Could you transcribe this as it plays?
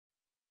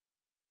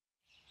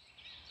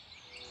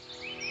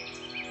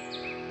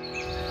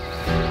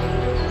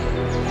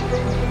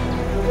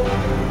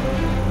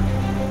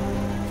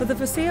the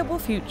foreseeable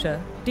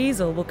future,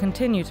 diesel will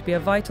continue to be a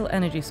vital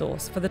energy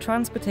source for the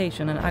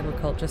transportation and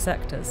agriculture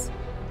sectors.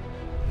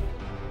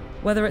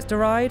 Whether it's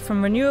derived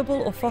from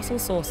renewable or fossil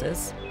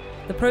sources,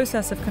 the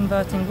process of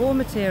converting raw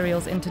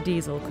materials into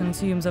diesel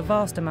consumes a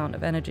vast amount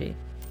of energy.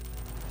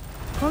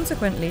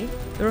 Consequently,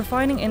 the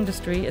refining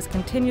industry is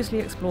continuously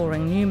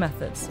exploring new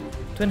methods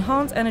to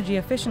enhance energy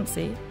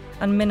efficiency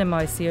and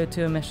minimize CO2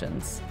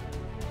 emissions.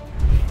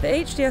 The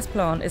HDS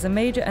plant is a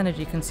major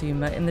energy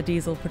consumer in the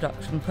diesel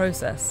production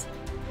process.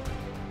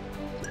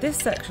 This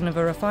section of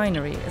a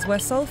refinery is where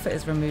sulfur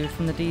is removed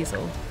from the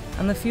diesel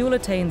and the fuel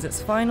attains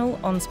its final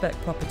on-spec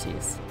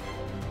properties.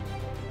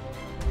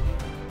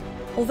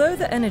 Although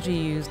the energy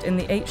used in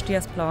the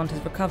HDS plant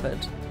is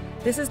recovered,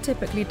 this is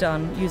typically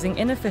done using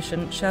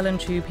inefficient shell and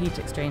tube heat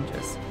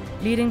exchangers,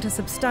 leading to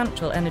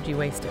substantial energy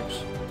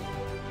wastage.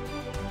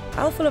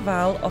 Alfa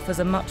Laval offers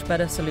a much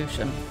better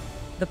solution,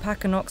 the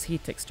Packinox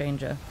heat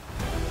exchanger.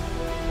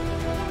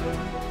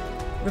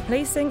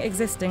 Replacing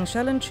existing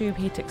shell and tube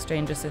heat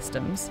exchanger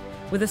systems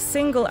with a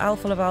single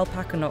Alfa Laval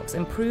Packinox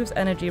improves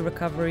energy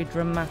recovery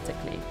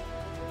dramatically.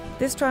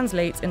 This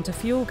translates into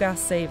fuel gas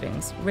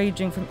savings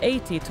ranging from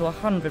 80 to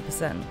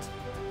 100%,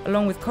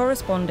 along with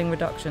corresponding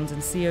reductions in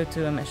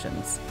CO2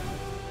 emissions.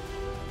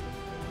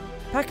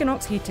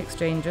 Packinox heat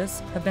exchangers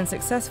have been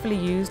successfully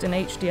used in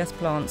HDS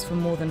plants for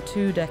more than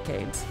 2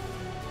 decades,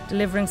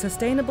 delivering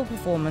sustainable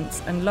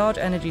performance and large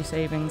energy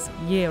savings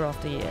year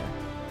after year.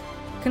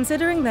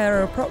 Considering there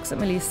are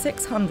approximately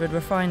 600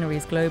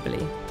 refineries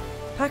globally,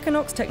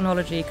 Packinox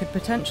technology could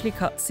potentially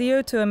cut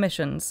CO2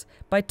 emissions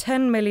by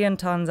 10 million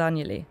tonnes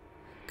annually,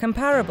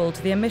 comparable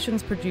to the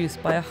emissions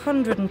produced by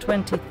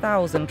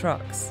 120,000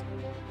 trucks.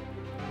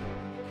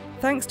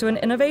 Thanks to an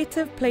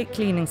innovative plate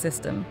cleaning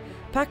system,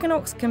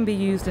 Packinox can be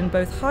used in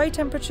both high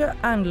temperature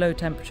and low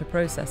temperature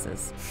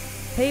processes,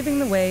 paving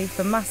the way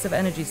for massive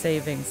energy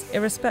savings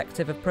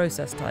irrespective of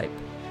process type.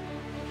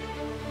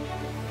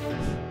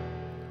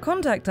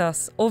 Contact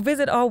us or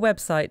visit our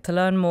website to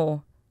learn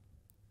more.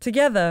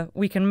 Together,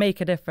 we can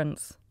make a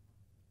difference.